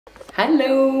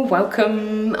Hello,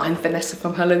 welcome. I'm Vanessa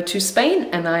from Hello to Spain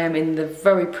and I am in the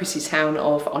very pretty town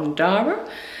of Ondara.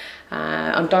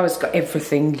 Ondara's got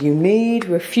everything you need.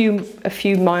 We're a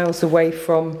few miles away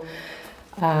from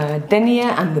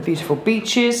Denia and the beautiful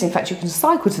beaches. In fact, you can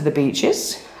cycle to the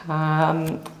beaches.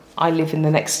 I live in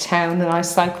the next town and I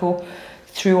cycle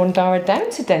through Ondara down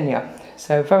to Denia.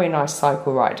 So very nice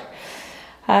cycle ride.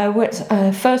 We're at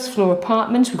a first floor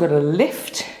apartment. We've got a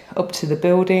lift up to the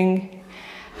building.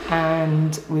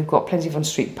 And we've got plenty of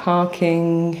on-street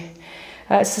parking.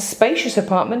 It's a spacious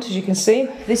apartment, as you can see.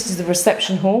 This is the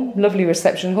reception hall, lovely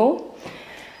reception hall.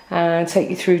 And take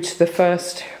you through to the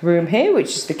first room here,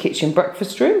 which is the kitchen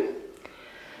breakfast room.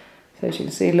 So as you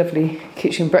can see, lovely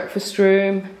kitchen breakfast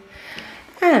room.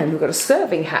 And we've got a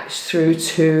serving hatch through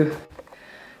to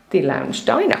the lounge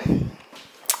diner.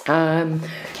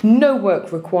 No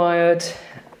work required.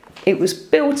 It was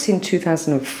built in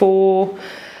 2004.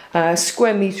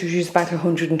 Square meters is about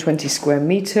 120 square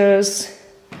meters,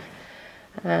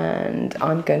 and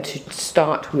I'm going to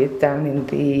start with down in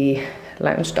the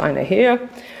lounge diner here.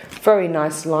 Very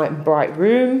nice light and bright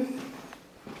room.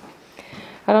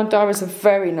 And Ondara is a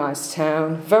very nice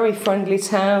town, very friendly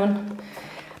town,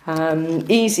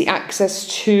 easy access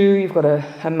to. You've got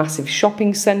a massive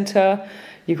shopping centre,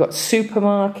 you've got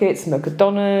supermarkets,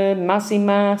 Mercadona,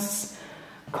 Mazimas,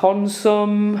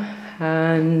 Consum,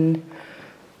 and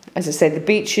as I said, the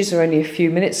beaches are only a few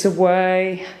minutes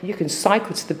away. You can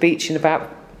cycle to the beach in about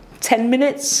 10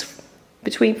 minutes,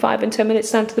 between 5 and 10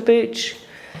 minutes down to the beach.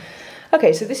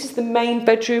 Okay, so this is the main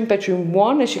bedroom, bedroom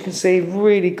 1. As you can see,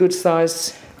 really good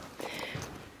sized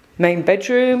main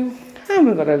bedroom. And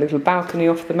we've got a little balcony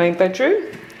off the main bedroom.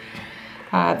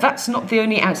 That's not the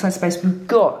only outside space. We've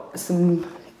got some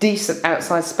decent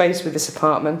outside space with this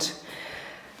apartment.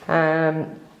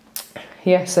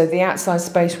 Yeah, so the outside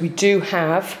space we do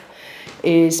have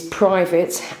is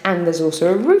private, and there's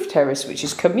also a roof terrace which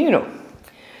is communal.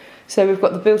 So we've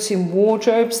got the built-in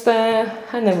wardrobes there,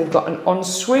 and then we've got an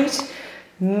ensuite,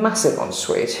 massive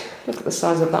ensuite. Look at the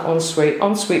size of that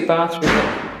ensuite bathroom.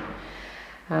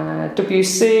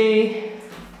 WC,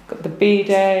 got the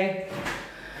bidet,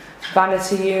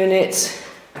 vanity unit,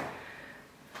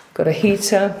 got a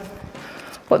heater.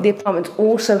 What the apartment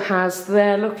also has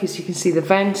there, look, as you can see the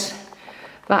vent.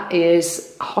 That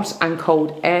is hot and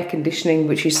cold air conditioning,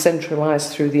 which is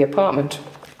centralised through the apartment.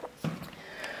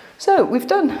 So we've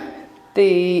done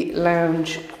the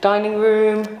lounge dining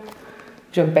room,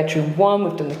 we've done bedroom 1,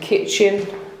 we've done the kitchen. I'm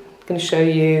going to show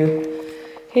you,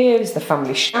 here is the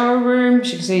family shower room.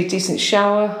 As you can see, decent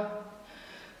shower,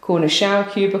 corner shower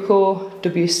cubicle,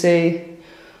 WC,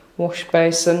 wash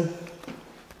basin.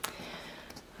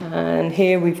 And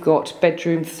here we've got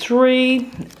bedroom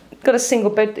 3. Got a single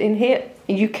bed in here.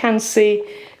 You can see,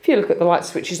 if you look at the light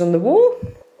switches on the wall,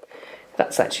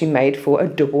 that's actually made for a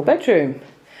double bedroom.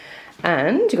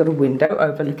 And you've got a window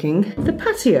overlooking the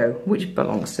patio, which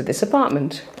belongs to this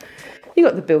apartment. You've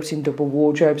got the built-in double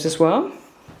wardrobes as well.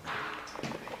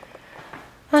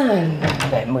 And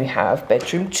then we have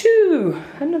bedroom 2,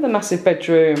 another massive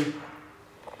bedroom.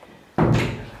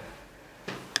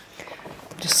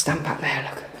 Just stand back there,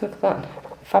 look at that.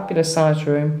 Fabulous size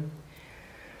room.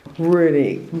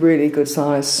 Really, really good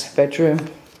size bedroom.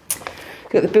 You've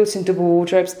got the built-in double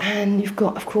wardrobes, and you've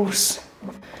got, of course,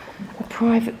 a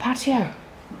private patio.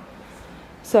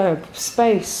 So,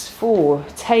 space for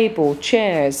table,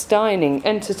 chairs, dining,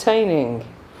 entertaining.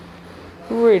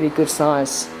 Really good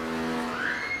size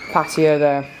patio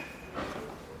there.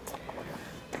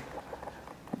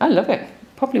 I love it.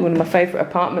 Probably one of my favourite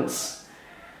apartments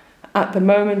at the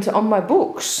moment on my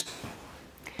books.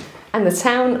 And the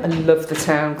town, I love the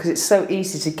town because it's so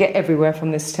easy to get everywhere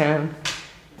from this town.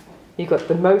 You've got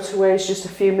the motorways just a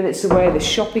few minutes away, the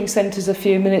shopping centre's a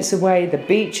few minutes away, the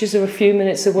beaches are a few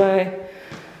minutes away.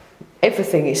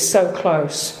 Everything is so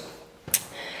close.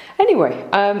 Anyway,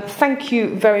 thank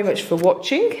you very much for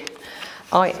watching.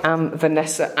 I am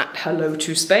Vanessa at Hello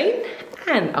to Spain,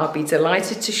 and I'll be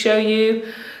delighted to show you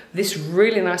this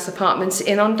really nice apartment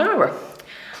in Ondara.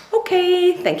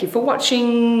 Okay, thank you for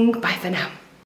watching. Bye for now.